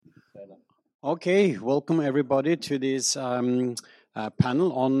Okay, welcome everybody to this panel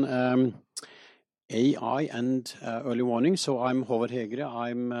on AI and early warning. So I'm Håvard Hegre.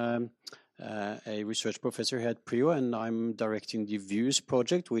 I'm a research professor here at PRIO, and I'm directing the VIEWS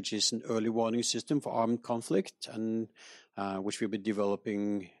project, which is an early warning system for armed conflict, and which we've been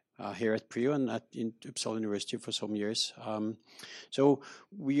developing here at PRIO and at Uppsala University for some years. So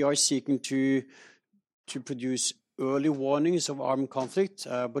we are seeking to produce early warnings of armed conflict,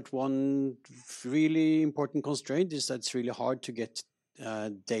 but one really important constraint is that it's really hard to get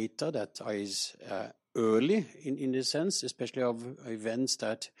data that is early in this sense, especially of events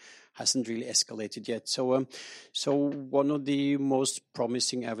that hasn't really escalated yet. So one of the most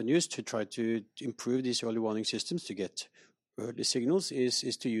promising avenues to try to improve these early warning systems to get early signals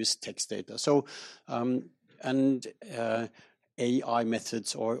is to use text data. So AI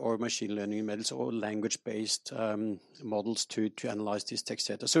methods or machine learning methods or language-based models to analyze this text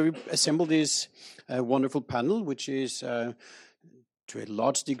data. So we assembled this wonderful panel, which is to a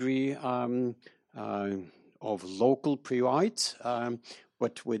large degree of local PRIOites,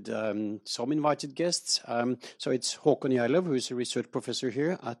 but with some invited guests. So it's Håkon Gjerløv, who is a research professor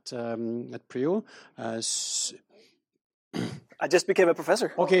here at PRIO. I just became a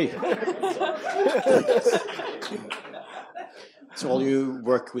professor. Okay. So all you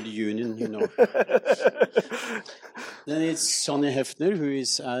work with the union, you know. Then it's Sonja Hefner, who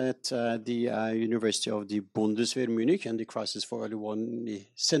is at the University of the Bundeswehr Munich and the Crisis for Early Warning, the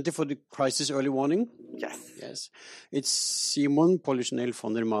Center for the Crisis Early Warning. Yes. Yes. It's Simon Polichinelle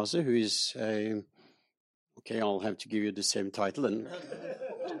von der Maase, who is okay, I'll have to give you the same title. And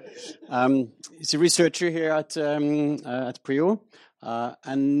he's a researcher here at PRIO.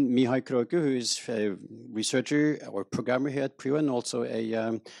 And Mihai Kroicu, who is a researcher or programmer here at PRIO and also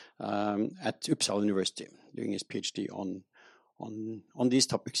at Uppsala University, doing his PhD on these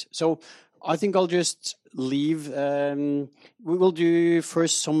topics. So I think I'll just leave. We will do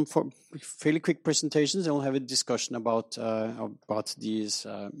first some fairly quick presentations, and we'll have a discussion about these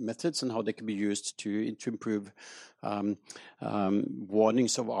methods and how they can be used to improve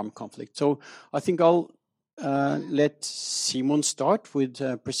warnings of armed conflict. So I think I'll let Simon start with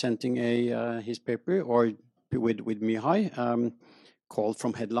presenting his paper, or with Mihai, called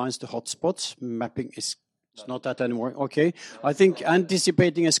From Headlines to Hotspots, Mapping is it's not that anymore. Okay, I think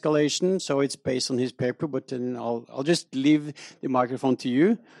anticipating escalation. So it's based on his paper, but then I'll just leave the microphone to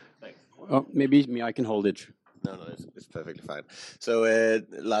you. Thanks. Maybe I can hold it. No, it's perfectly fine. So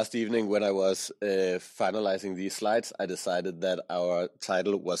last evening when I was finalizing these slides, I decided that our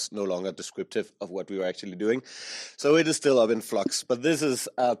title was no longer descriptive of what we were actually doing. So it is still up in flux. But this is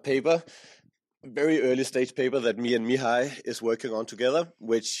a paper, very early stage paper that me and Mihai is working on together,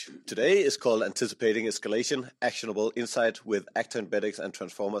 which today is called Anticipating Escalation, Actionable Insight with Actor Embeddings and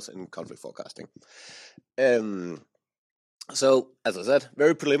Transformers in Conflict Forecasting. So, as I said,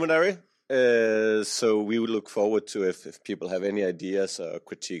 very preliminary. So we will look forward to if people have any ideas or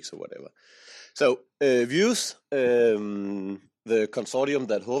critiques or whatever. So VIEWS, the consortium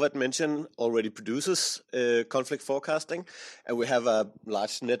that Håvard mentioned, already produces conflict forecasting, and we have a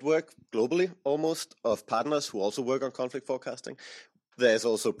large network globally almost of partners who also work on conflict forecasting. There's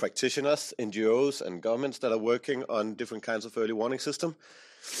also practitioners, NGOs, and governments that are working on different kinds of early warning system.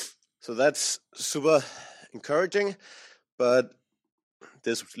 So that's super encouraging, but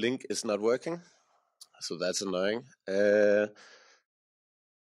this link is not working, so that's annoying. Is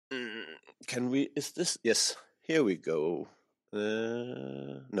this? Yes, here we go.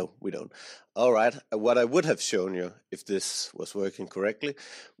 No, we don't. All right, what I would have shown you, if this was working correctly,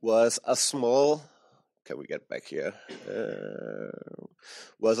 was a small, can we get back here?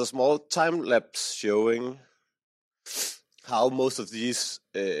 Was a small time lapse showing how most of these,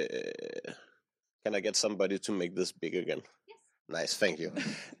 can I get somebody to make this big again? Nice, thank you.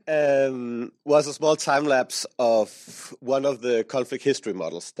 Was a small time lapse of one of the conflict history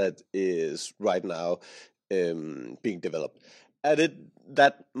models that is right now being developed. And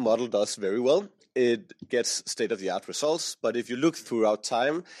that model does very well. It gets state-of-the-art results, but if you look throughout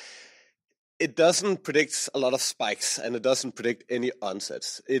time, it doesn't predict a lot of spikes, and it doesn't predict any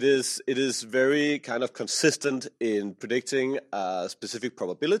onsets. It is very kind of consistent in predicting a specific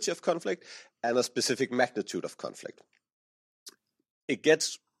probability of conflict and a specific magnitude of conflict. It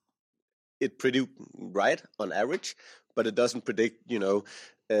gets it pretty right on average, but it doesn't predict,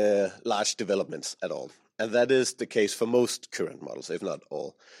 large developments at all. And that is the case for most current models, if not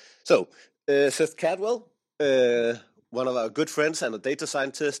all. So, Seth Cadwell, one of our good friends and a data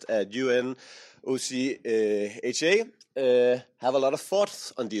scientist at UNOCHA, have a lot of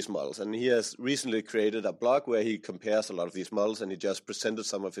thoughts on these models, and he has recently created a blog where he compares a lot of these models, and he just presented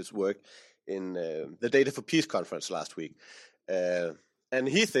some of his work in the Data for Peace conference last week. And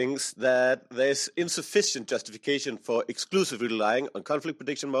he thinks that there's insufficient justification for exclusively relying on conflict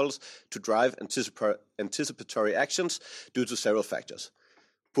prediction models to drive anticipatory actions due to several factors.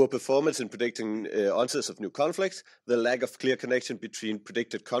 Poor performance in predicting onsets of new conflicts, the lack of clear connection between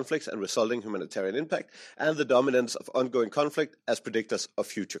predicted conflicts and resulting humanitarian impact, and the dominance of ongoing conflict as predictors of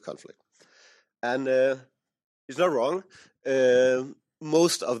future conflict. And he's not wrong.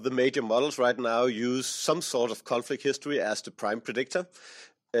 Most of the major models right now use some sort of conflict history as the prime predictor.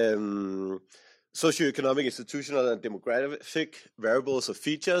 Socioeconomic, institutional, and demographic variables or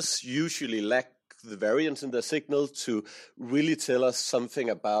features usually lack the variance in the signal to really tell us something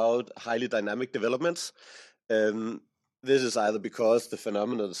about highly dynamic developments. This is either because the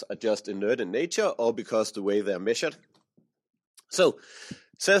phenomena are just inert in nature or because the way they're measured. So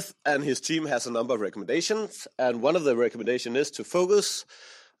Seth and his team has a number of recommendations, and one of the recommendations is to focus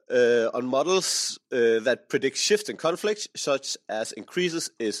on models that predict shift in conflict, such as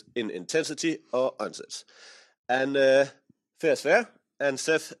increases in intensity or onsets. And fair is fair, and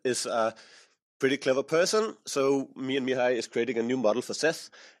Seth is a pretty clever person, so me and Mihai is creating a new model for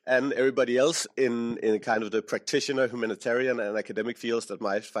Seth and everybody else in kind of the practitioner, humanitarian, and academic fields that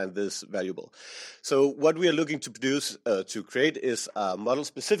might find this valuable. So what we are looking to create is a model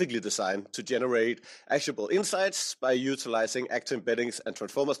specifically designed to generate actionable insights by utilizing actor embeddings and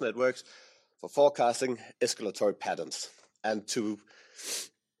transformers networks for forecasting escalatory patterns. And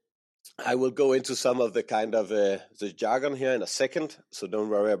I will go into some of the kind of the jargon here in a second, so don't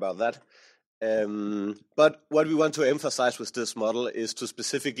worry about that. But what we want to emphasize with this model is to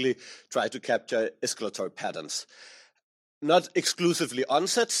specifically try to capture escalatory patterns. Not exclusively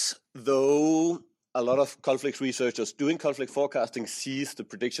onsets, though a lot of conflict researchers doing conflict forecasting sees the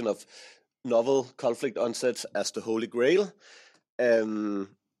prediction of novel conflict onsets as the holy grail. I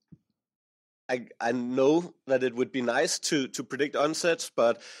know that it would be nice to predict onsets,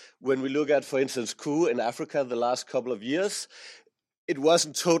 but when we look at, for instance, coup in Africa the last couple of years, it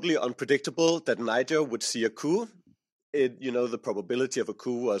wasn't totally unpredictable that Niger would see a coup. The probability of a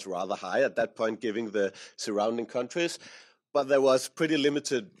coup was rather high at that point, given the surrounding countries, but there was pretty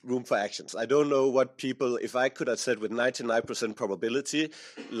limited room for actions. I don't know what people, if I could have said with 99% probability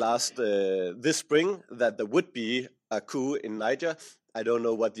this spring that there would be a coup in Niger, I don't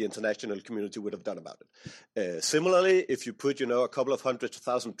know what the international community would have done about it. Similarly, if you put, a couple of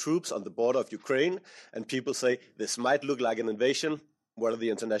 100,000 troops on the border of Ukraine and people say this might look like an invasion, what are the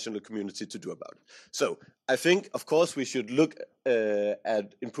international community to do about it? So I think, of course, we should look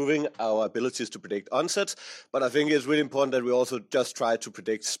at improving our abilities to predict onsets, but I think it's really important that we also just try to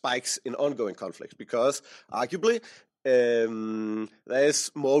predict spikes in ongoing conflicts, because arguably there is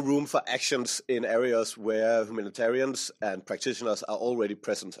more room for actions in areas where humanitarians and practitioners are already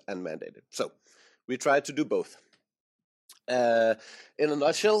present and mandated. So we try to do both. In a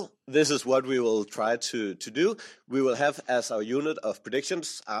nutshell, this is what we will try to do. We will have as our unit of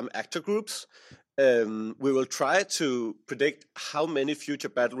predictions actor groups. We will try to predict how many future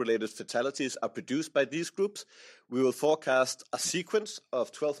battle-related fatalities are produced by these groups. We will forecast a sequence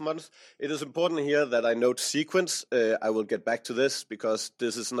of 12 months. It is important here that I note sequence. I will get back to this because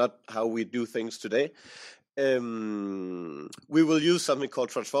this is not how we do things today. We will use something called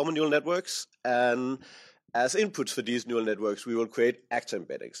transformer neural networks, and as inputs for these neural networks, we will create actor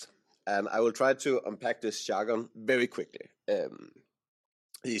embeddings. And I will try to unpack this jargon very quickly.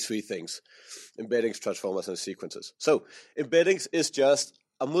 These three things: embeddings, transformers, and sequences. So embeddings is just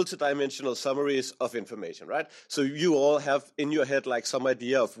a multidimensional summaries of information, right? So you all have in your head like some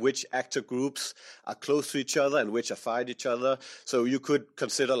idea of which actor groups are close to each other and which are fight each other. So you could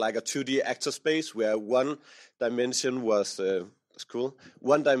consider like a 2D actor space where one dimension was cool.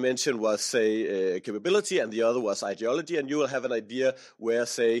 One dimension was, say, capability, and the other was ideology, and you will have an idea where,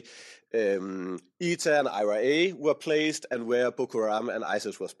 say, ETA and IRA were placed, and where Boko Haram and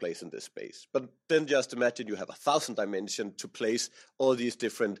ISIS was placed in this space. But then just imagine you have 1,000 dimensions to place all these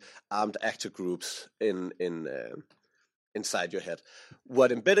different armed actor groups inside your head.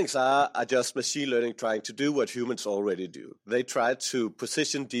 What embeddings are just machine learning trying to do what humans already do. They try to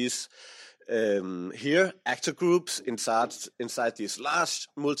position these actor groups inside these large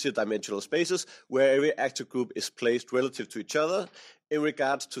multi-dimensional spaces where every actor group is placed relative to each other in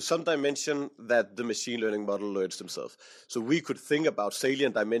regards to some dimension that the machine learning model learns themselves. So we could think about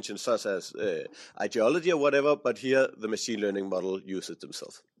salient dimensions such as ideology or whatever, but here the machine learning model uses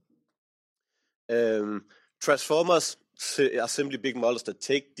themselves. Transformers are simply big models that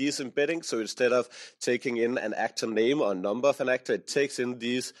take these embeddings. So instead of taking in an actor name or number of an actor, it takes in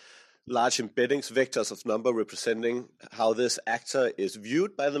these large embeddings, vectors of number representing how this actor is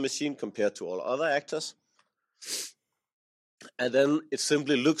viewed by the machine compared to all other actors. And then it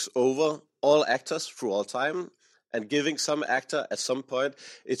simply looks over all actors through all time, and giving some actor at some point,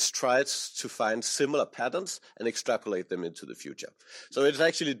 it tries to find similar patterns and extrapolate them into the future. So it's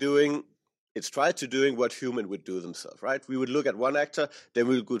actually tried to doing what human would do themselves, right? We would look at one actor, then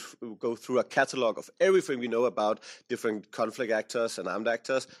we'll go through a catalog of everything we know about different conflict actors and armed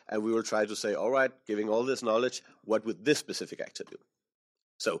actors, and we will try to say, all right, giving all this knowledge, what would this specific actor do?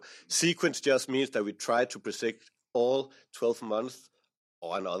 So sequence just means that we try to predict all 12 months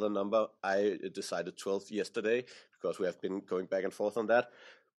or another number. I decided 12 yesterday because we have been going back and forth on that.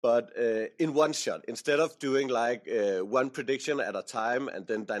 But in one shot, instead of doing like one prediction at a time and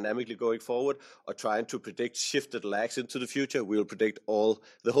then dynamically going forward or trying to predict shifted lags into the future, we will predict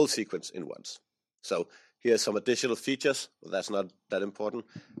the whole sequence in once. So here's some additional features. Well, that's not that important.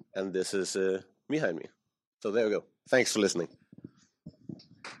 And this is behind me. So there we go. Thanks for listening.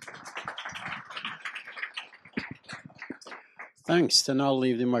 Thanks. Then I'll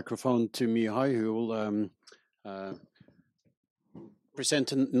leave the microphone to Mihai, who will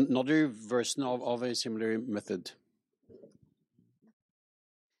present another version of a similar method.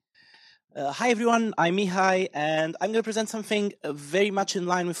 Hi everyone, I'm Mihai, and I'm going to present something very much in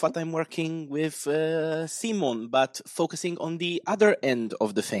line with what I'm working with Simon, but focusing on the other end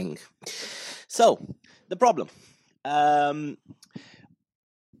of the thing. So, the problem.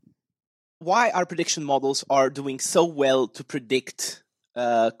 Why our prediction models are doing so well to predict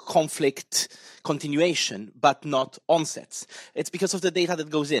conflict continuation, but not onsets. It's because of the data that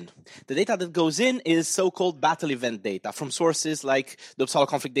goes in. The data that goes in is so-called battle event data from sources like the Uppsala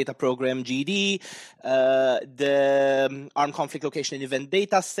Conflict Data Program, GD, the Armed Conflict Location and Event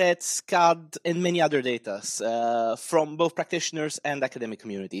data set, SCAD, and many other data from both practitioners and academic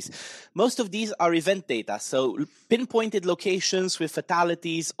communities. Most of these are event data, so pinpointed locations with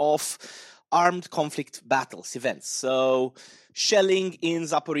fatalities of armed conflict battles, events. So shelling in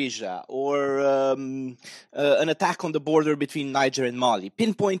Zaporizhia or an attack on the border between Niger and Mali,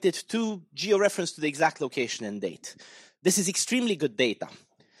 pinpointed to georeference to the exact location and date. This is extremely good data.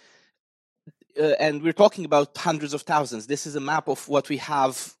 And we're talking about hundreds of thousands. This is a map of what we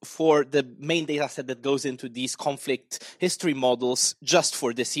have for the main data set that goes into these conflict history models just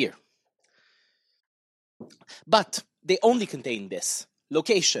for this year. But they only contain this: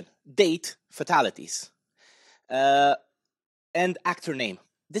 location, date, fatalities, and actor name.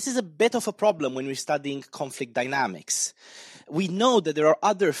 This is a bit of a problem when we're studying conflict dynamics. We know that there are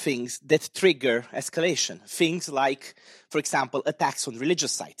other things that trigger escalation. Things like, for example, attacks on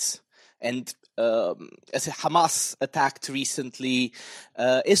religious sites. And as Hamas attacked recently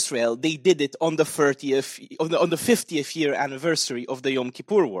Israel, they did it on the 50th year anniversary of the Yom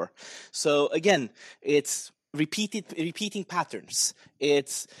Kippur War. So again, it's repeating patterns.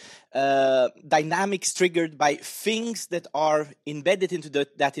 It's dynamics triggered by things that are embedded into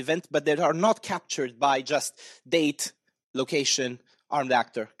that event, but that are not captured by just date, location, armed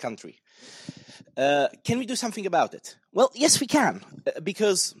actor, country. Can we do something about it? Well, yes, we can,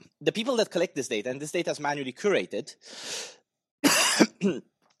 because the people that collect this data, and this data is manually curated,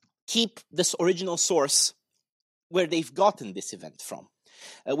 keep this original source where they've gotten this event from,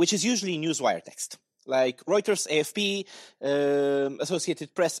 which is usually newswire text, like Reuters, AFP,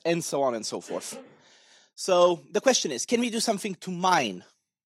 Associated Press, and so on and so forth. So the question is, can we do something to mine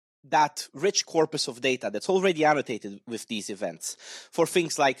that rich corpus of data that's already annotated with these events for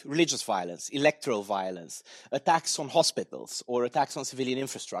things like religious violence, electoral violence, attacks on hospitals, or attacks on civilian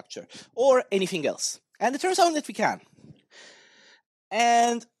infrastructure, or anything else? And it turns out that we can.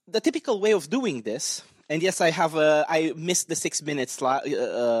 And the typical way of doing this, and yes, I missed the 6 minutes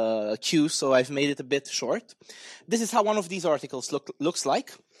queue, so I've made it a bit short. This is how one of these articles looks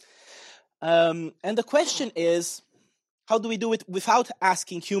like. And the question is, how do we do it without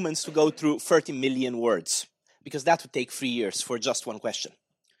asking humans to go through 30 million words? Because that would take 3 years for just one question.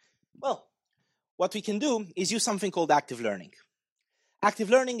 Well, what we can do is use something called active learning. Active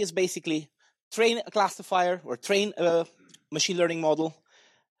learning is basically train a classifier or train a machine learning model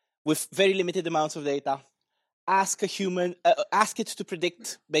with very limited amounts of data, ask it to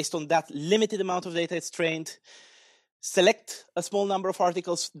predict based on that limited amount of data it's trained, select a small number of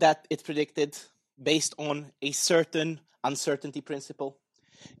articles that it predicted based on a certain uncertainty principle,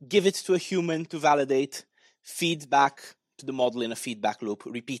 give it to a human to validate, feed back to the model in a feedback loop,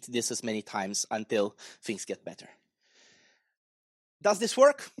 repeat this as many times until things get better. Does this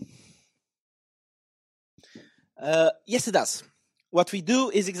work? Yes, it does. What we do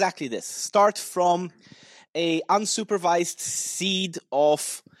is exactly this. Start from a unsupervised seed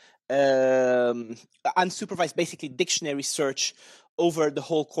of unsupervised, basically dictionary search over the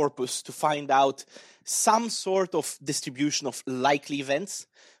whole corpus to find out some sort of distribution of likely events,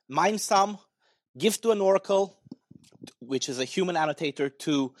 mime some, give to an oracle, which is a human annotator,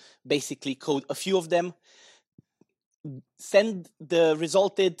 to basically code a few of them, send the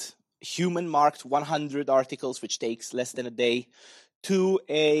resulted human-marked 100 articles, which takes less than a day, to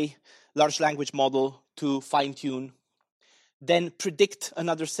a large language model to fine-tune, then predict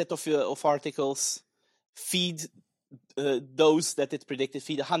another set of articles, feed those that it predicted,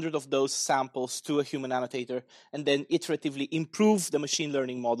 feed 100 of those samples to a human annotator, and then iteratively improve the machine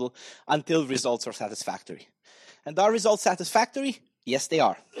learning model until results are satisfactory. And are results satisfactory? Yes, they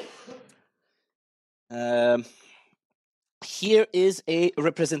are. Here is a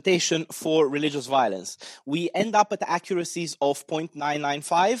representation for religious violence. We end up at accuracies of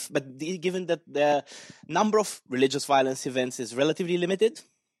 0.995, but given that the number of religious violence events is relatively limited,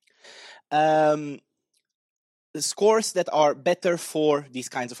 the scores that are better for these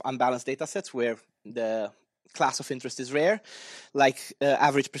kinds of unbalanced data sets where the class of interest is rare, like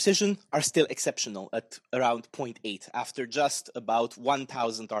average precision, are still exceptional at around 0.8 after just about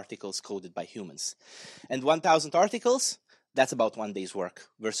 1,000 articles coded by humans. And 1,000 articles, that's about 1 day's work,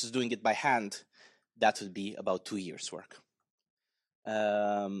 versus doing it by hand, that would be about 2 years' work.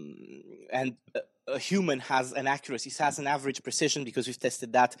 And a human has an accuracy, has an average precision, because we've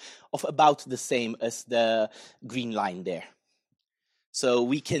tested that, of about the same as the green line there. So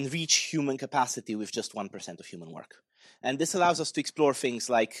we can reach human capacity with just 1% of human work. And this allows us to explore things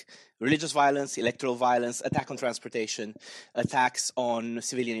like religious violence, electoral violence, attack on transportation, attacks on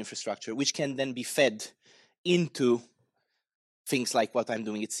civilian infrastructure, which can then be fed into things like what I'm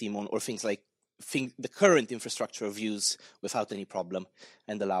doing at CMON, or things like the current infrastructure of views without any problem,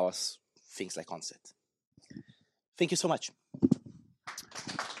 and allow us things like onset. Thank you so much.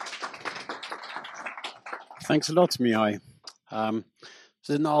 Thanks a lot, Mihai. So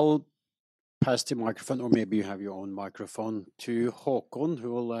then I'll pass the microphone, or maybe you have your own microphone, to Håkon,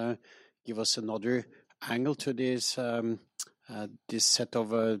 who will give us another angle to this set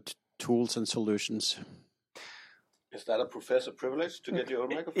of tools and solutions. Is that a professor privilege to get your own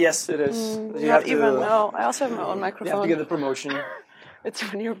microphone? Yes, it is. You have to, no, I also have my own microphone. You have to get the promotion. It's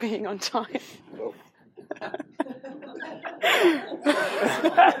when you're being on time. Oh. I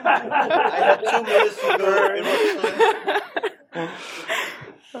had 2 minutes to go.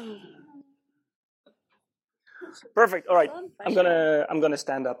 Perfect. All right, I'm gonna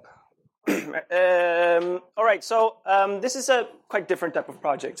stand up. All right, so this is a quite different type of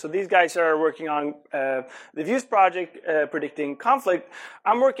project. So these guys are working on the Views project, predicting conflict.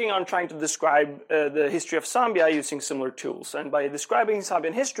 I'm working on trying to describe the history of Zambia using similar tools. And by describing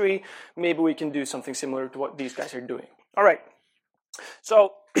Zambian history, maybe we can do something similar to what these guys are doing. All right,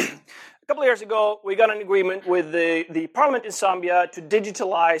 so a couple of years ago, we got an agreement with the parliament in Zambia to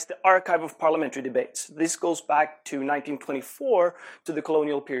digitalize the archive of parliamentary debates. This goes back to 1924, to the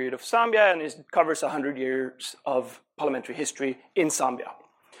colonial period of Zambia, and it covers 100 years of parliamentary history in Zambia.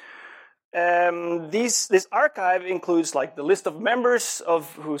 This archive includes like the list of members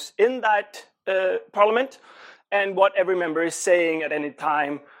of who's in that parliament, and what every member is saying at any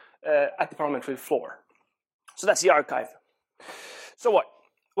time at the parliamentary floor. So that's the archive. So what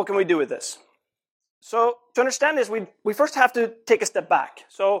can we do with this? So to understand this, we first have to take a step back.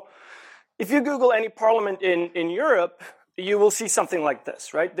 So if you Google any parliament in Europe, you will see something like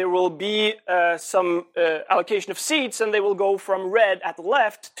this, right? There will be some allocation of seats, and they will go from red at the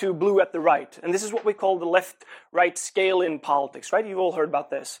left to blue at the right. And this is what we call the left-right scale in politics, right? You've all heard about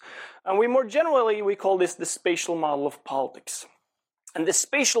this. And more generally, we call this the spatial model of politics. And this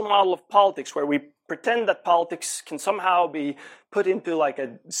spatial model of politics, where we pretend that politics can somehow be put into like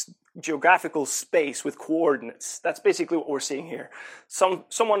a geographical space with coordinates. That's basically what we're seeing here.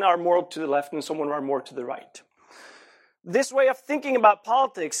 Someone are more to the left and someone are more to the right. This way of thinking about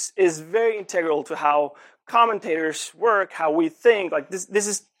politics is very integral to how commentators work, how we think. Like this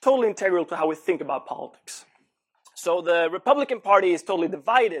is totally integral to how we think about politics. So the Republican Party is totally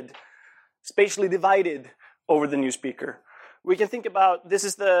divided, spatially divided over the new speaker. We can think about, this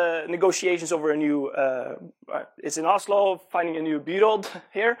is the negotiations over a new, it's in Oslo, finding a new byråd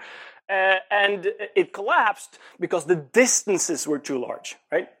here, and it collapsed because the distances were too large,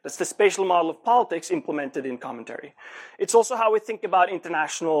 right? That's the spatial model of politics implemented in commentary. It's also how we think about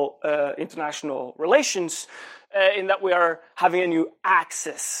international relations, in that we are having a new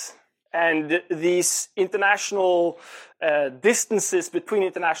axis. And these international distances between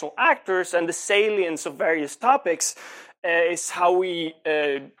international actors and the salience of various topics is how we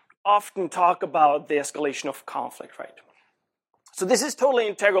often talk about the escalation of conflict, right? So this is totally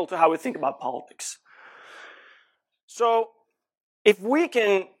integral to how we think about politics. So if we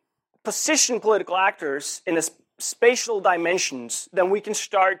can position political actors in a spatial dimensions, then we can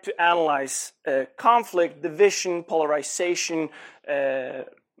start to analyze conflict, division, polarization,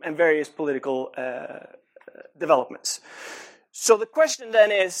 and various political developments. So the question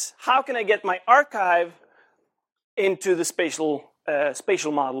then is, how can I get my archive into the spatial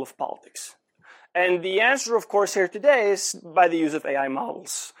model of politics? And the answer, of course, here today is by the use of AI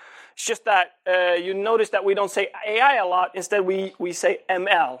models. It's just that you notice that we don't say AI a lot. Instead, we say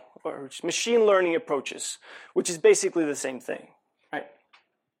ML, or machine learning approaches, which is basically the same thing, right?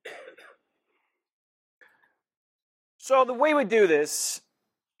 So the way we do this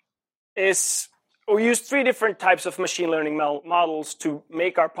is we use 3 different types of machine learning models to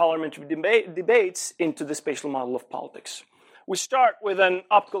make our parliamentary debates into the spatial model of politics. We start with an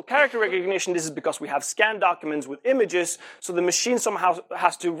optical character recognition. This is because we have scanned documents with images, so the machine somehow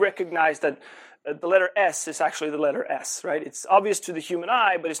has to recognize that the letter S is actually the letter S, right? It's obvious to the human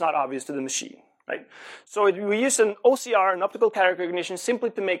eye, but it's not obvious to the machine, right? So we use an OCR, an optical character recognition, simply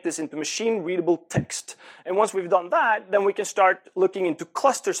to make this into machine-readable text. And once we've done that, then we can start looking into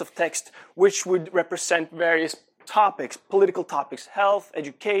clusters of text, which would represent various topics, political topics, health,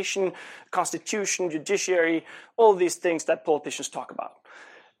 education, constitution, judiciary, all these things that politicians talk about.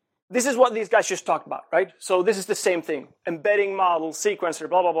 This is what these guys just talked about, right? So this is the same thing. Embedding model, sequencer,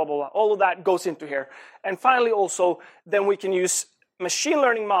 blah, blah, blah, blah, blah. All of that goes into here. And finally also, then we can use machine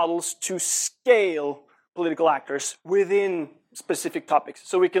learning models to scale political actors within specific topics.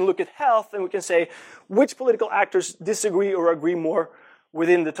 So we can look at health and we can say which political actors disagree or agree more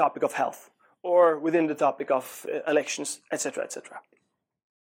within the topic of health, or within the topic of elections, etc., etc.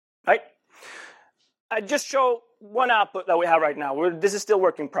 Right? I just show one output that we have right now. This is still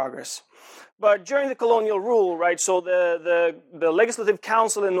work in progress. But during the colonial rule, right, so the Legislative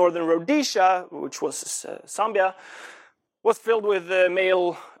Council in Northern Rhodesia, which was Zambia, was filled with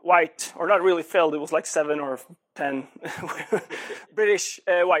male white, or not really filled, it was like 7 or 10 British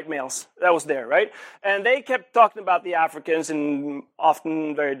white males that was there, right? And they kept talking about the Africans in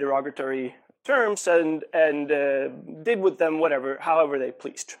often very derogatory terms and did with them however they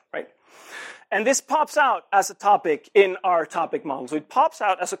pleased, right? And this pops out as a topic in our topic model. So it pops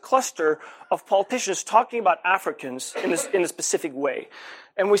out as a cluster of politicians talking about Africans in a specific way.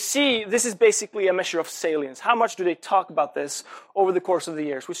 And we see this is basically a measure of salience. How much do they talk about this over the course of the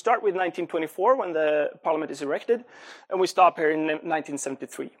years? We start with 1924 when the parliament is erected, and we stop here in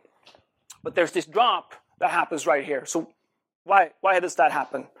 1973. But there's this drop that happens right here. So why does that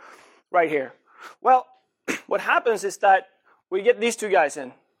happen right here? Well, what happens is that we get these 2 guys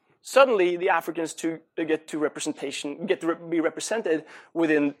in. Suddenly, the Africans get to be represented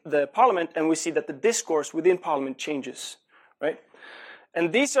within the parliament, and we see that the discourse within parliament changes, right?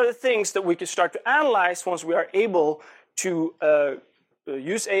 And these are the things that we can start to analyze once we are able to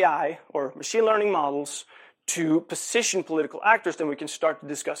use AI or machine learning models to position political actors. Then we can start to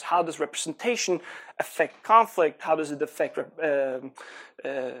discuss how does representation affect conflict, how does it affect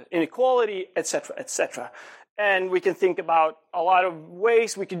inequality, etc., etc. And we can think about a lot of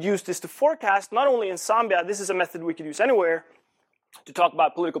ways we could use this to forecast, not only in Zambia, this is a method we could use anywhere, to talk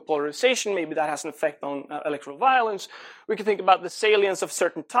about political polarization, maybe that has an effect on electoral violence. We can think about the salience of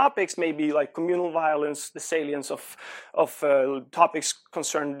certain topics, maybe like communal violence, the salience of topics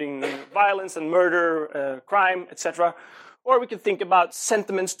concerning violence and murder, crime, etc. Or we can think about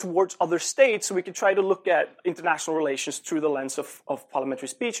sentiments towards other states. So we can try to look at international relations through the lens of parliamentary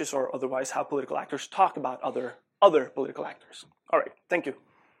speeches, or otherwise how political actors talk about other political actors. All right, thank you.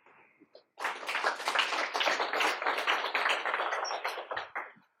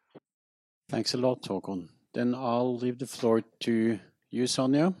 Thanks a lot, Håkon. Then I'll leave the floor to you,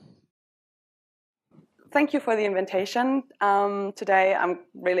 Sonja. Thank you for the invitation. Today, I'm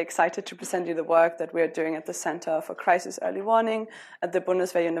really excited to present you the work that we're doing at the Center for Crisis Early Warning at the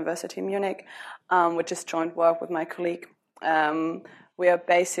Bundeswehr University Munich, which is joint work with my colleague. We are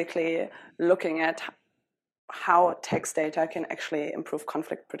basically looking at how text data can actually improve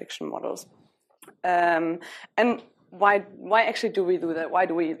conflict prediction models. And why actually do we do that? Why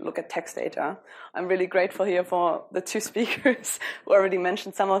do we look at text data? I'm really grateful here for the 2 speakers who already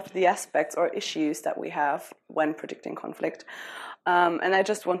mentioned some of the aspects or issues that we have when predicting conflict. And I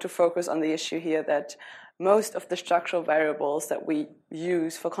just want to focus on the issue here that most of the structural variables that we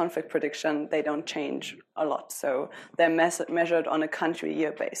use for conflict prediction, they don't change a lot. So they're measured on a country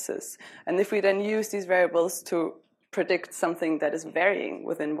year basis. And if we then use these variables to predict something that is varying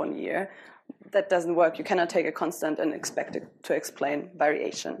within 1 year, that doesn't work. You cannot take a constant and expect it to explain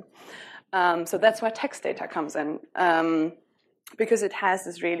variation. So that's where text data comes in. Because it has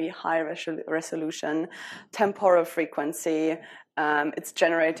this really high resolution, temporal frequency, it's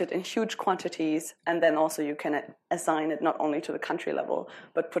generated in huge quantities, and then also you can assign it not only to the country level,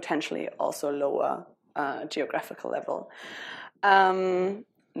 but potentially also lower geographical level.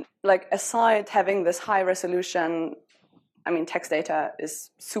 Like aside having this high resolution, I mean, text data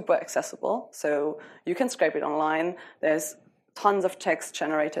is super accessible, so you can scrape it online. There's tons of text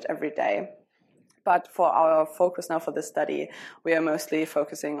generated every day. But for our focus now for this study, we are mostly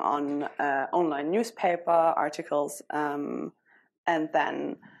focusing on online newspaper articles and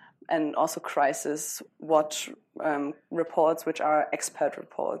also crisis watch reports, which are expert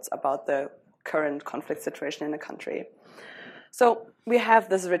reports about the current conflict situation in the country. So we have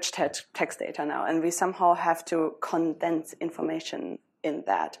this rich text data now, and we somehow have to condense information in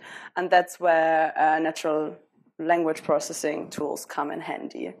that. And that's where natural language processing tools come in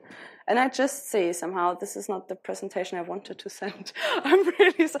handy. And I just see somehow this is not the presentation I wanted to send. I'm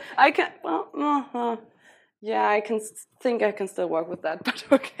really sorry. I can, yeah, I think I can still work with that, but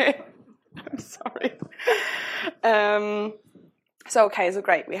okay. I'm sorry. So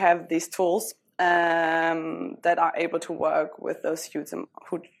great. We have these tools that are able to work with those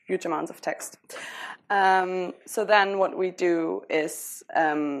huge amounts of text. So then what we do is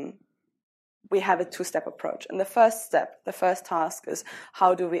we have a two-step approach. And the first task is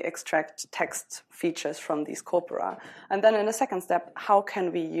how do we extract text features from these corpora? And then in the second step, how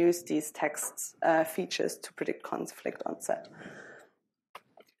can we use these text features to predict conflict onset?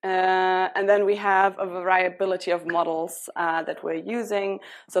 And then we have a variability of models that we're using.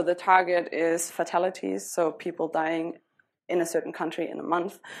 So the target is fatalities, so people dying in a certain country in a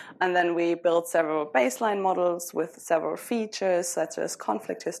month. And then we build several baseline models with several features, such as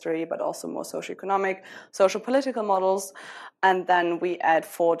conflict history, but also more socioeconomic, social-political models. And then we add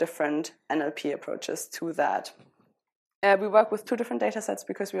 4 different NLP approaches to that. We work with 2 different data sets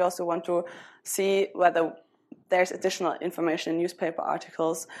because we also want to see whether there's additional information in newspaper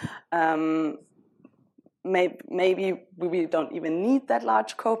articles. Maybe we don't even need that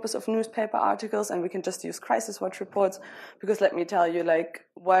large corpus of newspaper articles, and we can just use crisis watch reports, because let me tell you, like,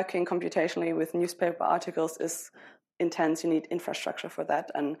 working computationally with newspaper articles is intense. You need infrastructure for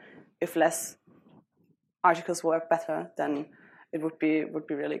that, and if less articles work better, then it would be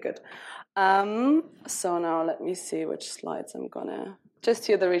really good. So now let me see which slides I'm gonna. Just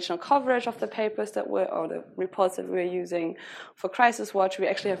here, the regional coverage of the papers or the reports that we're using. For Crisis Watch, we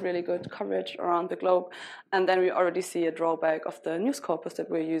actually have really good coverage around the globe. And then we already see a drawback of the news corpus that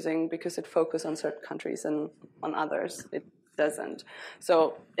we're using, because it focuses on certain countries and on others it doesn't.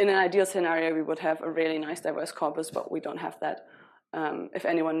 So in an ideal scenario, we would have a really nice diverse corpus, but we don't have that. If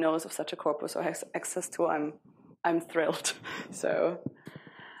anyone knows of such a corpus or has access to, I'm thrilled. So.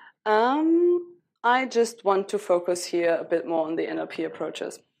 I just want to focus here a bit more on the NLP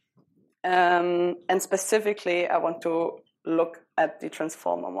approaches. And specifically, I want to look at the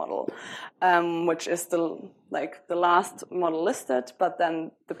transformer model, which is the last model listed, but then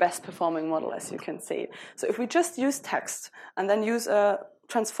the best performing model, as you can see. So if we just use text and then use a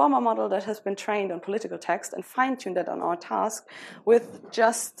transformer model that has been trained on political text and fine-tuned it on our task, with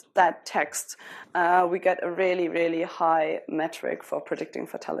just that text, we get a really, really high metric for predicting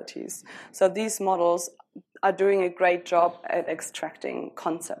fatalities. So these models are doing a great job at extracting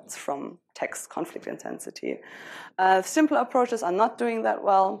concepts from text conflict intensity. Simple approaches are not doing that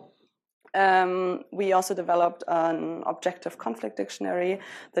well. We also developed an objective conflict dictionary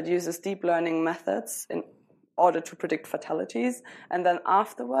that uses deep learning methods in order to predict fatalities. And then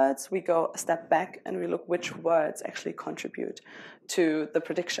afterwards, we go a step back and we look which words actually contribute to the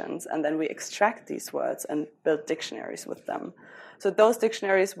predictions. And then we extract these words and build dictionaries with them. So those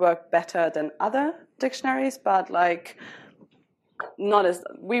dictionaries work better than other dictionaries, but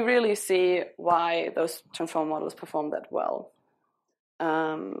we really see why those transform models perform that well.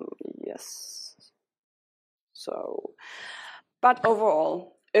 Yes. So, but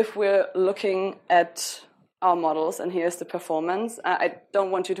overall, if we're looking at our models, and here's the performance. I don't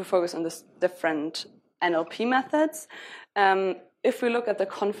want you to focus on this different NLP methods. If we look at the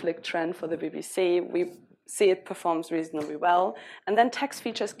conflict trend for the BBC, we see it performs reasonably well. And then text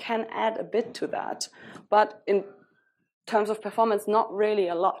features can add a bit to that. But in terms of performance, not really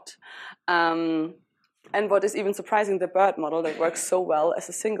a lot. And what is even surprising, the BERT model that works so well as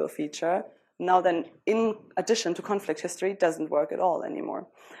a single feature now then, in addition to conflict history, doesn't work at all anymore.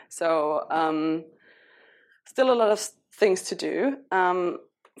 So still a lot of things to do.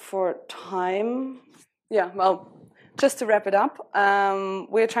 For time, just to wrap it up,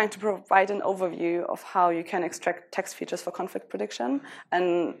 we're trying to provide an overview of how you can extract text features for conflict prediction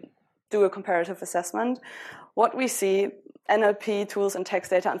and do a comparative assessment. What we see, NLP tools and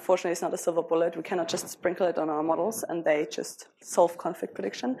text data, unfortunately, is not a silver bullet. We cannot just sprinkle it on our models and they just solve conflict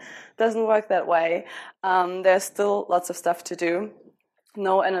prediction. Doesn't work that way. There's still lots of stuff to do.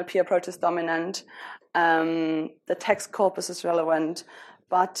 No NLP approach is dominant. The text corpus is relevant,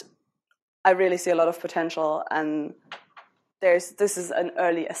 but I really see a lot of potential, and this is an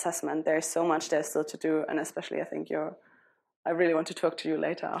early assessment. There's so much there's still to do, and especially I think I really want to talk to you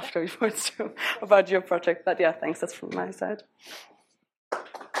later afterwards about your project. But yeah, thanks. That's from my side.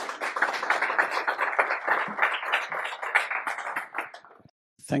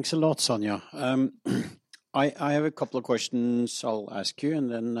 Thanks a lot, Sonja. I have a couple of questions I'll ask you,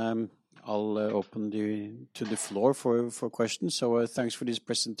 and then I'll open to the floor for questions. So thanks for these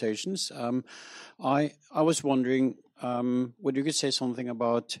presentations. I was wondering whether you could say something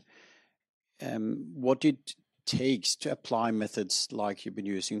about what it takes to apply methods like you've been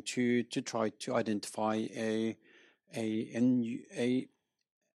using to try to identify any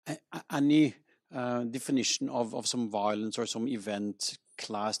definition of some violence or some event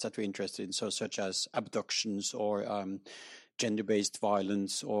class that we're interested in, so such as abductions or gender-based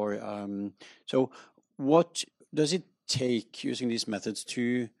violence, or so what does it take using these methods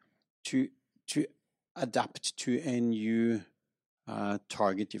to adapt to a new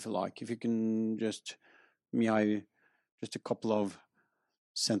target, if you like? If you can just just a couple of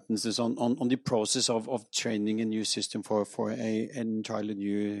sentences on the process of training a new system for an entirely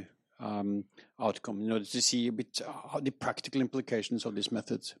new outcome, in order to see a bit the practical implications of these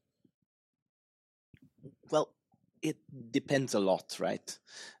methods. Well, it depends a lot, right?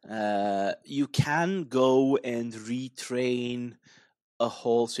 You can go and retrain a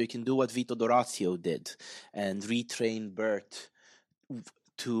whole, so you can do what Vito D'Orazio did and retrain BERT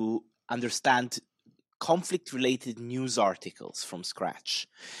to understand conflict-related news articles from scratch.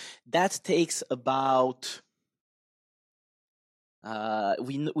 That takes about,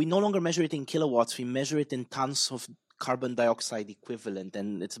 we no longer measure it in kilowatts, we measure it in tons of carbon dioxide equivalent,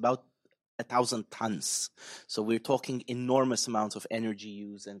 and it's about 1,000 tons. So we're talking enormous amounts of energy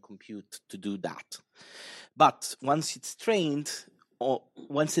use and compute to do that. But once it's trained, or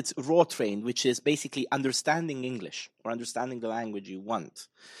once it's raw trained, which is basically understanding English or understanding the language you want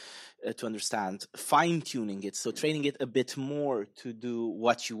to understand, fine-tuning it, so training it a bit more to do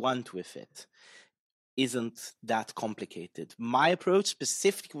what you want with it, isn't that complicated. My approach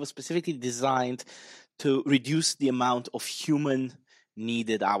was specifically designed to reduce the amount of human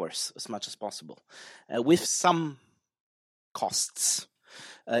needed hours as much as possible, with some costs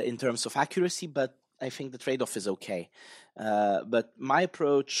in terms of accuracy, but I think the trade-off is okay. But my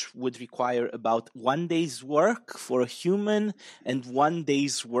approach would require about 1 day's work for a human and 1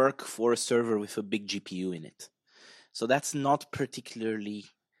 day's work for a server with a big GPU in it. So that's not particularly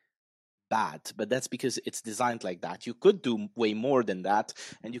bad, but that's because it's designed like that. You could do way more than that,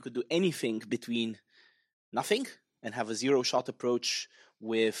 and you could do anything between nothing and have a zero-shot approach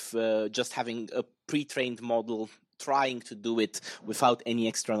with just having a pre-trained model trying to do it without any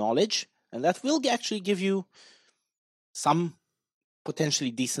extra knowledge. And that will actually give you some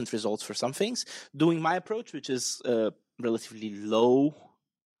potentially decent results for some things. Doing my approach, which is a relatively low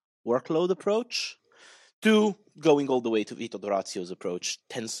workload approach, to going all the way to Vito D'Orazio's approach,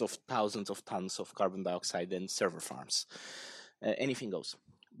 tens of thousands of tons of carbon dioxide and server farms. Anything goes.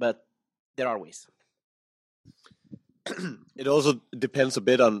 But there are ways. It also depends a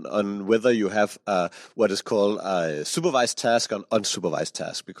bit on whether you have what is called a supervised task and unsupervised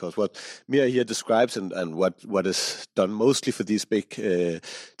task, because what Mia here describes and what is done mostly for these big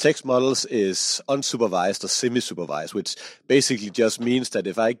text models is unsupervised or semi-supervised, which basically just means that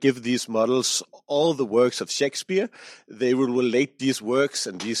if I give these models all the works of Shakespeare, they will relate these works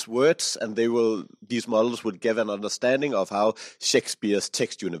and these words, and these models would give an understanding of how Shakespeare's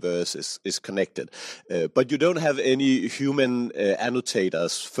text universe is connected. But you don't have any human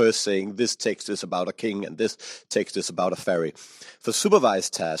annotators first saying this text is about a king and this text is about a ferry. For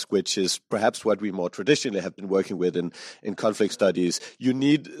supervised task, which is perhaps what we more traditionally have been working with in conflict studies, you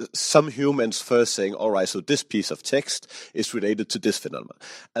need some humans first saying, all right, so this piece of text is related to this phenomenon.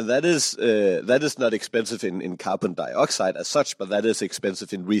 And that is not expensive in carbon dioxide as such, but that is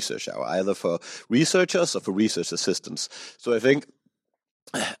expensive in research hour, either for researchers or for research assistants. So I think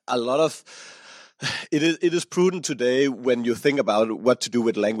a lot of it is prudent today when you think about what to do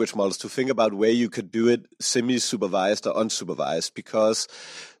with language models to think about where you could do it semi-supervised or unsupervised, because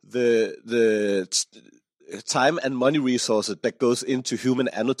the time and money resources that goes into human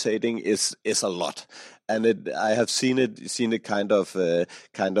annotating is a lot, and I have seen it kind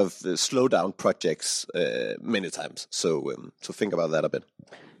of slow down projects many times. So think about that a bit.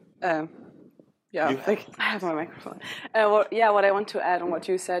 Yeah, I have my microphone. What I want to add on what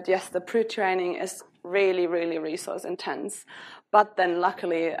you said, yes, the pre-training is really, really resource intense. But then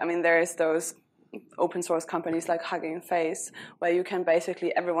luckily, I mean, there is those open source companies like Hugging Face, where you can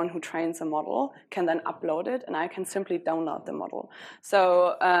basically, everyone who trains a model can then upload it, and I can simply download the model.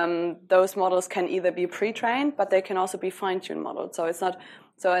 So those models can either be pre-trained, but they can also be fine-tuned models. So it's not...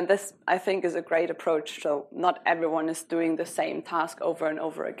 So, and this, I think, is a great approach. So not everyone is doing the same task over and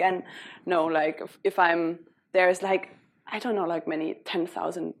over again. No, like there's like, I don't know, like many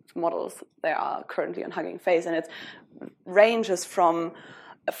 10,000 models there are currently on Hugging Face. And it ranges from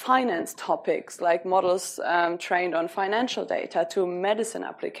finance topics, like models trained on financial data, to medicine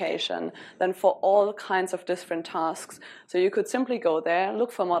application, then for all kinds of different tasks. So you could simply go there,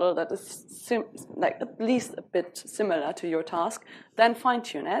 look for a model that is like at least a bit similar to your task, then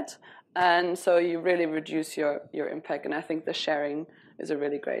fine-tune it. And so you really reduce your impact. And I think the sharing is a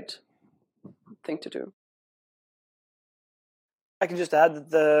really great thing to do. I can just add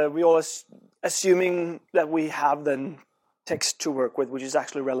that we always assuming that we have then text to work with, which is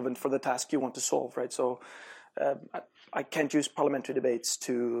actually relevant for the task you want to solve, right? So I can't use parliamentary debates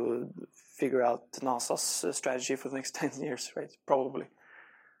to figure out NASA's strategy for the next 10 years, right? Probably.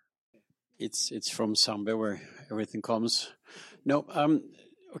 It's from somewhere where everything comes. No,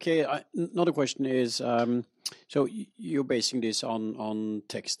 okay. Another question is, so you're basing this on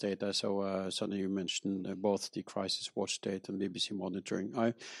text data. So Sonny, you mentioned both the Crisis Watch data and BBC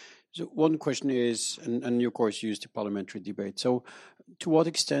monitoring. So one question is, and you of course use the parliamentary debate. So to what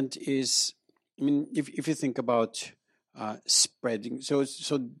extent is, I mean, if you think about spreading, so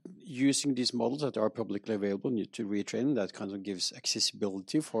using these models that are publicly available to retrain, that kind of gives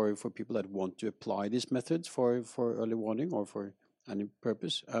accessibility for people that want to apply these methods for early warning or for any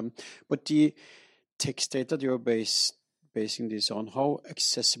purpose. But the text data that you're basing this on, how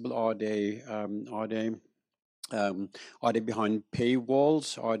accessible are they? Are they behind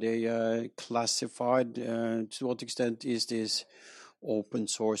paywalls? Are they classified? To what extent is this open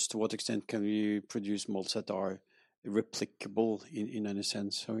source? To what extent can we produce models that are replicable in any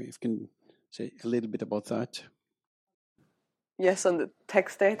sense? So if you can say a little bit about that. Yes, on the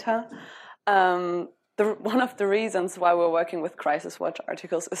text data. One of the reasons why we're working with Crisis Watch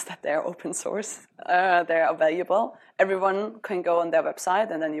articles is that they're open source. They're available. Everyone can go on their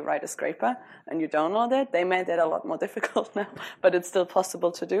website, and then you write a scraper and you download it. They made it a lot more difficult now, but it's still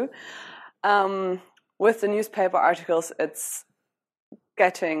possible to do. With the newspaper articles, it's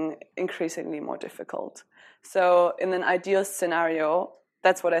getting increasingly more difficult. So in an ideal scenario,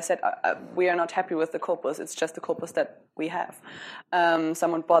 that's what I said. We are not happy with the corpus. It's just the corpus that we have.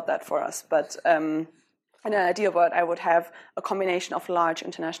 Someone bought that for us, but... in an ideal world, I would have a combination of large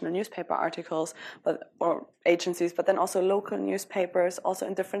international newspaper articles or agencies, but then also local newspapers, also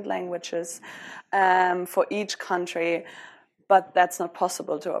in different languages for each country. But that's not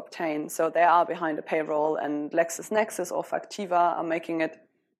possible to obtain. So they are behind a paywall, and LexisNexis or Factiva are making it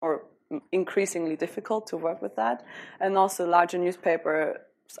or increasingly difficult to work with that. And also larger newspapers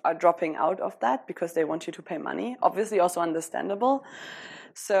are dropping out of that because they want you to pay money. Obviously also understandable.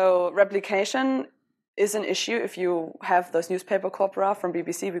 So replication is an issue. If you have those newspaper corpora from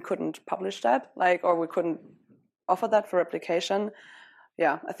BBC, we couldn't publish that, or we couldn't offer that for replication.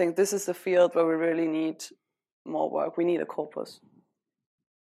 Yeah, I think this is the field where we really need more work. We need a corpus.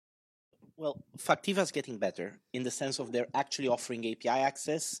 Well, Factiva is getting better in the sense of they're actually offering API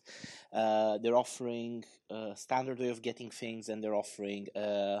access. They're offering a standard way of getting things, and they're offering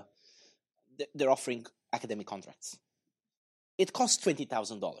academic contracts. It costs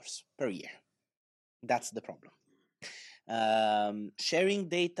 $20,000 per year. That's the problem. Sharing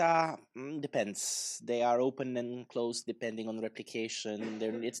data depends. They are open and closed depending on replication.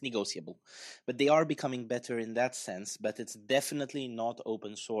 It's negotiable. But they are becoming better in that sense, but it's definitely not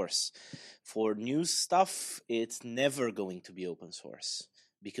open source. For news stuff, it's never going to be open source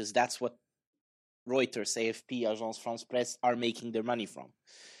because that's what Reuters, AFP, Agence France-Presse are making their money from.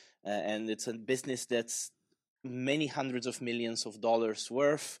 And it's a business that's many hundreds of millions of dollars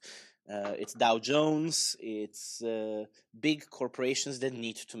worth. It's Dow Jones, it's big corporations that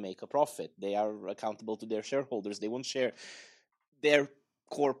need to make a profit. They are accountable to their shareholders. They won't share their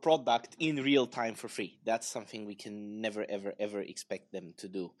core product in real time for free. That's something we can never, ever, ever expect them to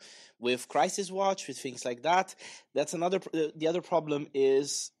do. With Crisis Watch, with things like that, that's another. The other problem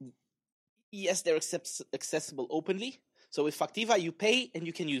is, yes, they're accessible openly. So with Factiva, you pay and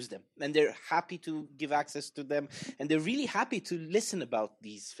you can use them. And they're happy to give access to them. And they're really happy to listen about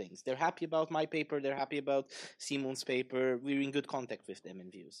these things. They're happy about my paper. They're happy about Simon's paper. We're in good contact with them in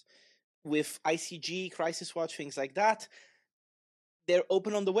Views. With ICG, Crisis Watch, things like that, they're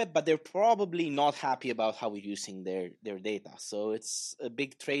open on the web, but they're probably not happy about how we're using their data. So it's a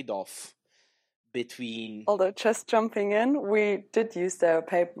big trade-off between... Although, just jumping in, we did use their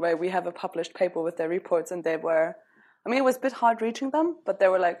paper, where we have a published paper with their reports, and they were... I mean, it was a bit hard reaching them, but they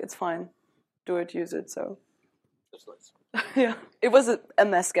were like, it's fine, do it, use it, so... That's nice. Yeah, it was a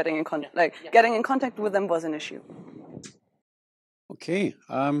mess getting in contact. Getting in contact with them was an issue. Okay,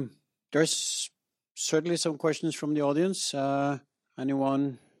 there's certainly some questions from the audience.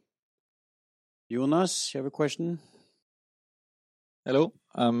 Anyone? Jonas, you have a question? Hello,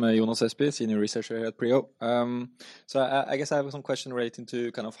 I'm Jonas Esby, Senior Researcher here at PRIO. So I guess I have some question relating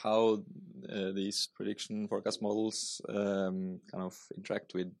to kind of how these prediction forecast models kind of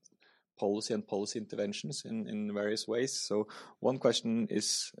interact with policy and policy interventions in various ways. So one question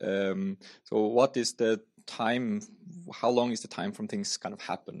is, so what is the time, how long is the time from things kind of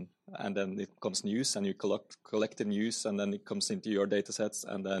happen, and then it becomes news, and you collect the news, and then it comes into your data sets,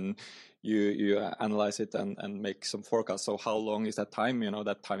 and then you analyze it and make some forecasts. So how long is that time? You know,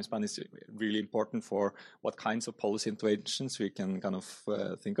 that time span is really important for what kinds of policy interventions we can kind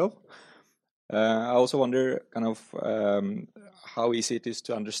of think of. I also wonder kind of how easy it is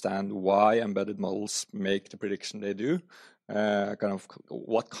to understand why embedded models make the prediction they do. Kind of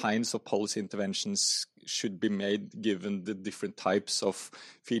what kinds of policy interventions should be made given the different types of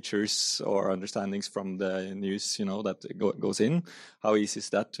features or understandings from the news, you know, that goes in. How easy is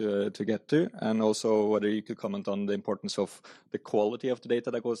that to get to? And also whether you could comment on the importance of the quality of the data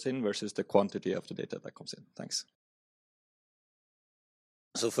that goes in versus the quantity of the data that comes in. Thanks.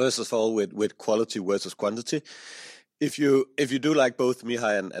 So first of all, with quality versus quantity, if you do like both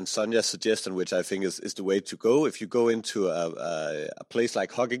Mihai and Sonja's suggestion, which I think is the way to go, if you go into a place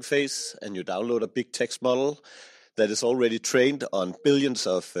like Hugging Face and you download a big text model that is already trained on billions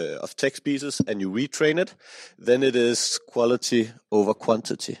of text pieces and you retrain it, then it is quality over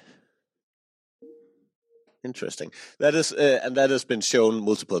quantity. Interesting. That is, and that has been shown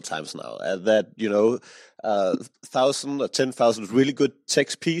multiple times now. That 1,000 or 10,000 really good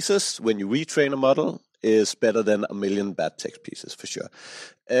text pieces, when you retrain a model, is better than 1 million bad text pieces for sure.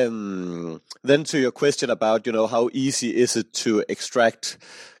 Then to your question about how easy is it to extract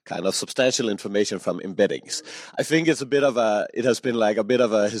kind of substantial information from embeddings, I think it has been like a bit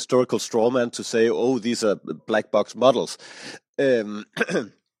of a historical straw man to say, oh, these are black box models.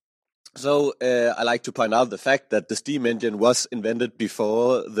 So I like to point out the fact that the steam engine was invented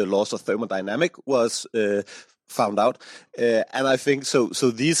before the laws of thermodynamics was found out, and I think so.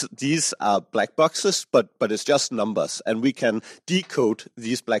 These are black boxes, but it's just numbers, and we can decode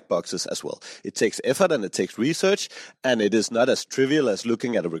these black boxes as well. It takes effort and it takes research, and it is not as trivial as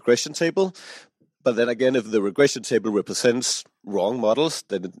looking at a regression table. But then again, if the regression table represents wrong models,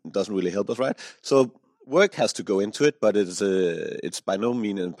 then it doesn't really help us, right? So work has to go into it, but it's by no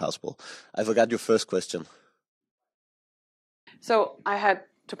means impossible. I forgot your first question. So I had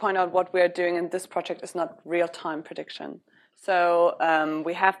to point out what we are doing in this project is not real-time prediction. So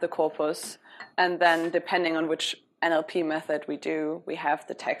we have the corpus, and then depending on which NLP method we do, we have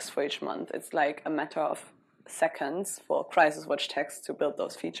the text for each month. It's like a matter of seconds for Crisis Watch text to build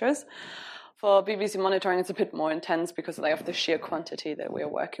those features. For BBC monitoring, it's a bit more intense because of the sheer quantity that we are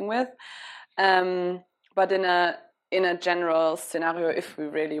working with. But in a general scenario, if we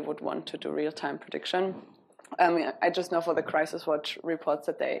really would want to do real-time prediction, I just know for the Crisis Watch reports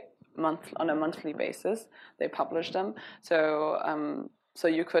that they on a monthly basis they publish them. So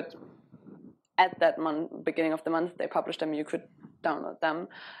you could at that beginning of the month they publish them. You could download them,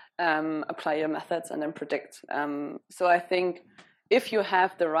 apply your methods, and then predict. So I think if you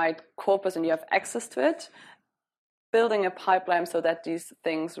have the right corpus and you have access to it, building a pipeline so that these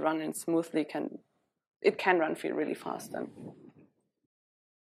things run in smoothly can run really fast then.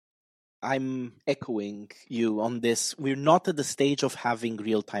 I'm echoing you on this. We're not at the stage of having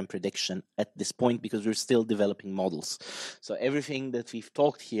real-time prediction at this point because we're still developing models. So everything that we've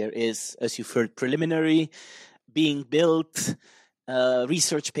talked here is, as you've heard, preliminary, being built,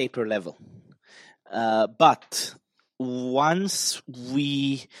 research paper level. But once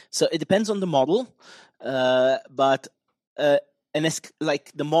so it depends on the model, but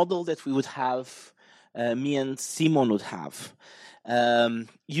like the model that we would have, me and Simon would have,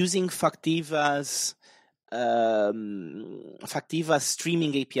 using Factiva's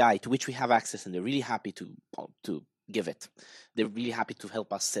streaming API, to which we have access, and they're really happy to give it. They're really happy to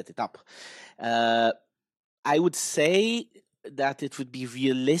help us set it up. I would say that it would be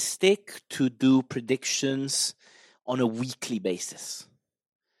realistic to do predictions on a weekly basis.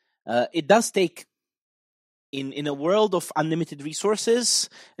 It does take, in a world of unlimited resources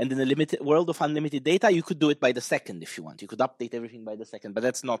and in a limited world of unlimited data, you could do it by the second if you want. You could update everything by the second, but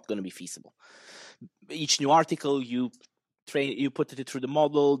that's not going to be feasible. Each new article, you put it through the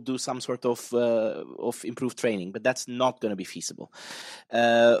model, do some sort of improved training, but that's not going to be feasible.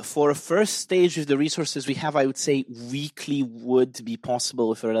 For a first stage with the resources we have, I would say weekly would be possible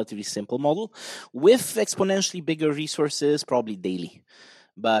with a relatively simple model. With exponentially bigger resources, probably daily.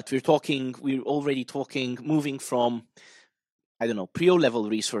 But we're already talking moving from, I don't know, Prio level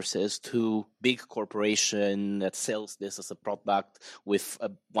resources to big corporation that sells this as a product with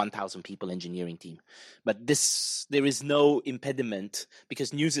a 1,000 people engineering team. But there is no impediment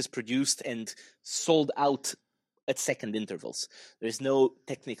because news is produced and sold out at second intervals. There is no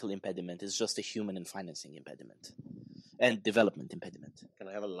technical impediment. It's just a human and financing impediment and development impediment. Can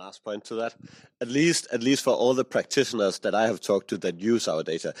I have a last point to that? At least for all the practitioners that I have talked to that use our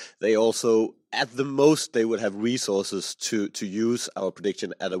data, they also, at the most, they would have resources to use our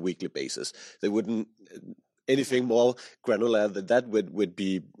prediction at a weekly basis. They wouldn't, anything more granular than that would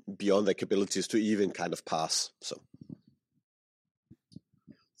be beyond their capabilities to even kind of pass. So,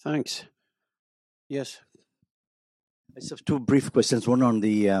 thanks. Yes. I just have two brief questions. One on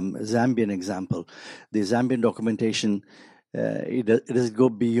the Zambian example. The Zambian documentation, does it go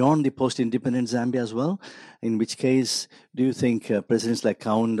beyond the post-independent Zambia as well? In which case, do you think presidents like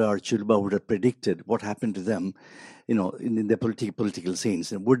Kaunda or Chiluba would have predicted what happened to them, in the political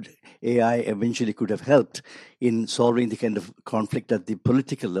scenes? And would AI eventually could have helped in solving the kind of conflict at the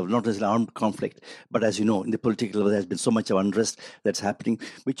political level, not as an armed conflict, but as you know, in the political level, there's been so much of unrest that's happening,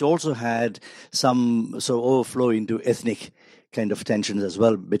 which also had some overflow into ethnic kind of tensions as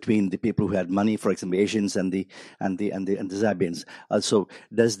well between the people who had money, for example, Asians and the Zambians. Also,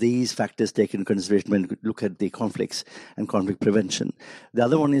 does these factors take into consideration when you look at the conflicts and conflict prevention? The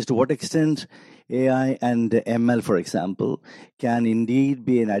other one is, to what extent AI and ML, for example, can indeed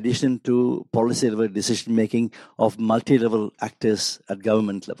be an addition to policy-level decision-making of multi-level actors at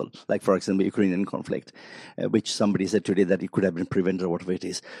government level, like, for example, Ukrainian conflict, which somebody said today that it could have been prevented or whatever it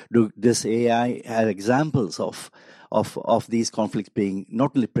is. Does AI have examples of these conflicts being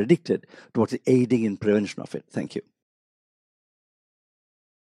not only predicted, but aiding in prevention of it? Thank you.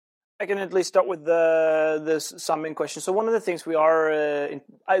 I can at least start with the Zambian question. So one of the things we are,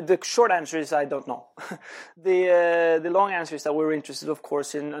 the short answer is I don't know. The long answer is that we're interested, of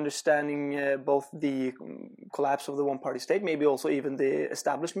course, in understanding both the collapse of the one-party state, maybe also even the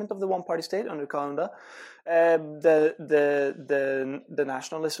establishment of the one-party state under Kaunda, the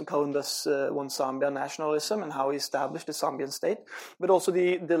nationalism, Kaunda's One Zambia nationalism, and how he established the Zambian state, but also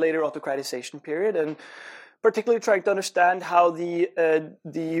the later autocratization period, and particularly trying to understand how the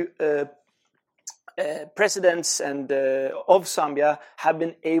presidents and of Zambia have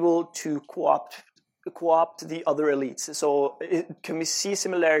been able to co-opt the other elites. So can we see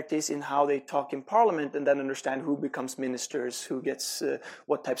similarities in how they talk in parliament, and then understand who becomes ministers, who gets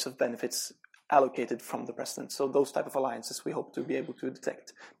what types of benefits allocated from the president? So those type of alliances we hope to be able to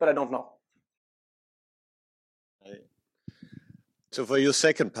detect, but I don't know. So for your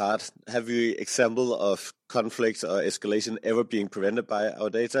second part, have you example of conflicts or escalation ever being prevented by our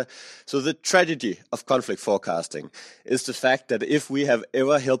data? So the tragedy of conflict forecasting is the fact that if we have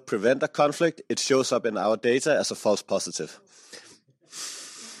ever helped prevent a conflict, it shows up in our data as a false positive.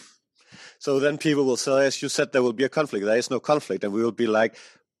 So then people will say, as you said, there will be a conflict. There is no conflict. And we will be like,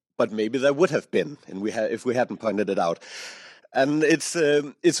 but maybe there would have been, and if we hadn't pointed it out. And it's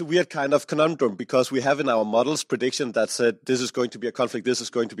a weird kind of conundrum, because we have in our models prediction that said this is going to be a conflict, this is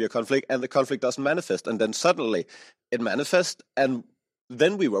going to be a conflict, and the conflict doesn't manifest. And then suddenly it manifests, and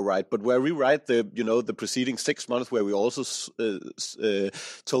then we were right. But where we write the preceding 6 months, where we also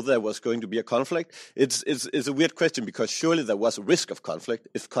told there was going to be a conflict, it's a weird question, because surely there was a risk of conflict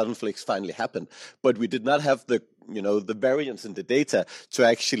if conflicts finally happened. But we did not have the variance in the data to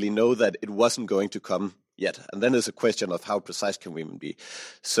actually know that it wasn't going to come yet. And then there's a question of how precise can we even be.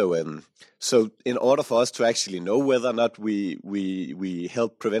 So in order for us to actually know whether or not we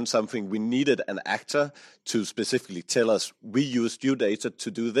help prevent something, we needed an actor to specifically tell us, we used your data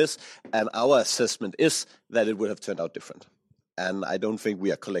to do this, and our assessment is that it would have turned out different. And I don't think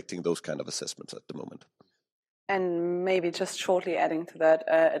we are collecting those kind of assessments at the moment. And maybe just shortly adding to that,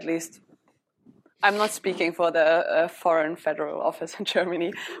 at least I'm not speaking for the Foreign Federal Office in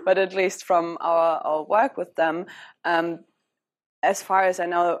Germany, but at least from our work with them, as far as I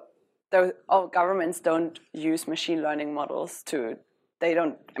know, all governments don't use machine learning models they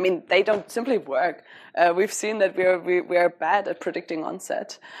don't simply work. We've seen that we are bad at predicting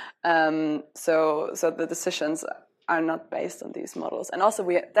onset. So the decisions are not based on these models. And also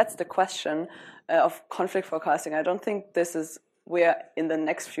that's the question of conflict forecasting. I don't think we are in the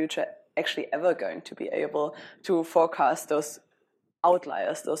next future actually ever going to be able to forecast those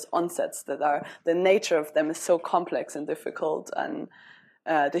outliers, those onsets the nature of them is so complex and difficult, and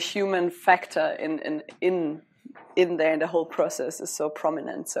the human factor in there in the whole process is so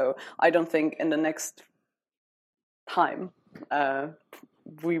prominent. So I don't think in the next time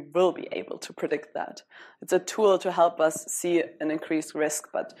we will be able to predict that. It's a tool to help us see an increased risk,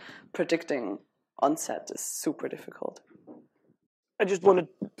 but predicting onset is super difficult. I just wanted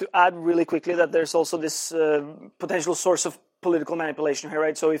to add really quickly that there's also this potential source of political manipulation here,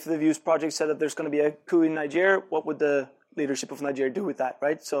 right? So if the Views project said that there's going to be a coup in Niger, what would the leadership of Nigeria do with that,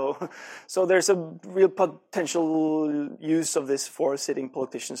 right? So there's a real potential use of this for sitting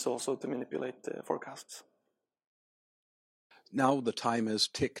politicians also to manipulate forecasts. Now the time has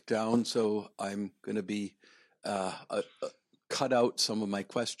ticked down, so I'm going to be cut out some of my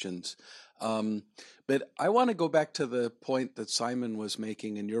questions. But I want to go back to the point that Simon was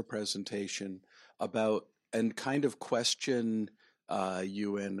making in your presentation about and kind of question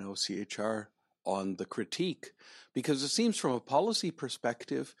UNOCHR on the critique, because it seems from a policy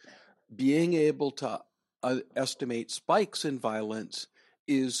perspective, being able to estimate spikes in violence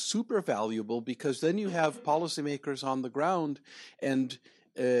is super valuable, because then you have policymakers on the ground, and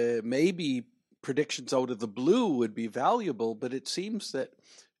maybe predictions out of the blue would be valuable, but it seems that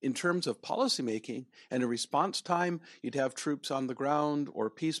in terms of policymaking and a response time, you'd have troops on the ground or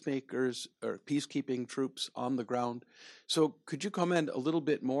peacemakers or peacekeeping troops on the ground. So could you comment a little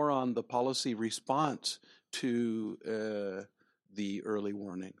bit more on the policy response to the early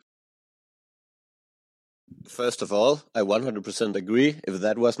warning? First of all, I 100% agree. If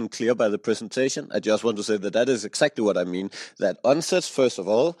that wasn't clear by the presentation, I just want to say that is exactly what I mean. That onsets, first of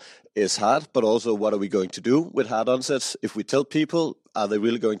all, is hard, but also what are we going to do with hard onsets? If we tell people, are they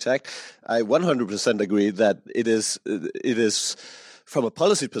really going to act? I 100% agree that it is from a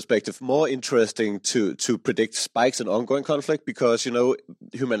policy perspective more interesting to predict spikes in ongoing conflict, because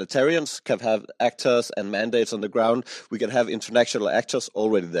humanitarians can have actors and mandates on the ground. We can have international actors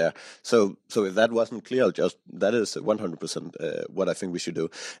already there. So if that wasn't clear, that is 100% what I think we should do.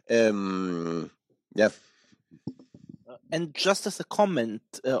 Yeah. And just as a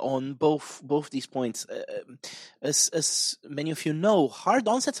comment on both these points, as many of you know, hard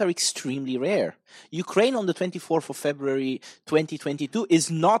onsets are extremely rare. Ukraine on the 24th of February 2022 is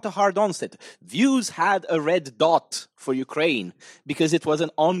not a hard onset. Views had a red dot for Ukraine because it was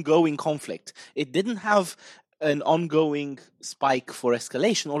an ongoing conflict. It didn't have an ongoing spike for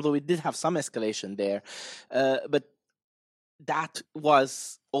escalation, although it did have some escalation there. But that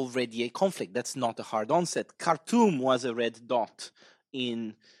was already a conflict. That's not a hard onset. Khartoum was a red dot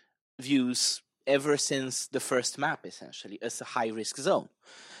in Views ever since the first map, essentially, as a high-risk zone.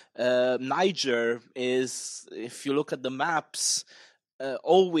 Niger is, if you look at the maps,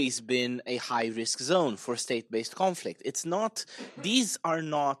 always been a high-risk zone for state-based conflict. These were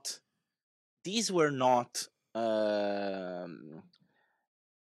not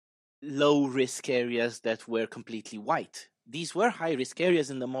low-risk areas that were completely white. These were high-risk areas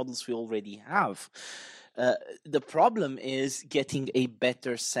in the models we already have. The problem is getting a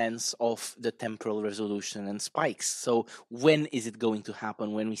better sense of the temporal resolution and spikes. So when is it going to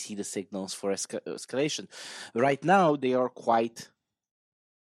happen when we see the signals for escalation? Right now, they are quite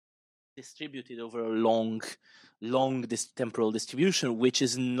distributed over a long temporal distribution, which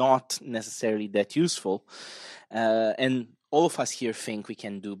is not necessarily that useful. And all of us here think we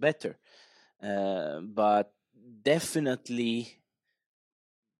can do better. But definitely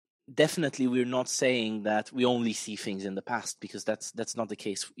we're not saying that we only see things in the past, because that's not the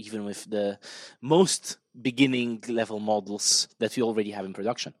case even with the most beginning level models that we already have in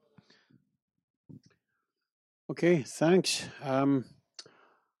production. Okay, thanks.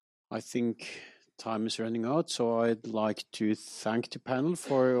 I think time is running out, so I'd like to thank the panel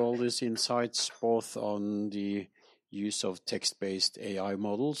for all these insights, both on the use of text-based AI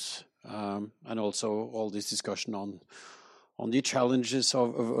models and also all this discussion on the challenges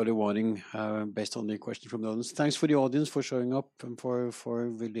of early warning based on the question from the audience. Thanks for the audience for showing up and for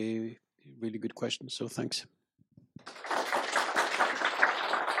really, really good questions. So thanks.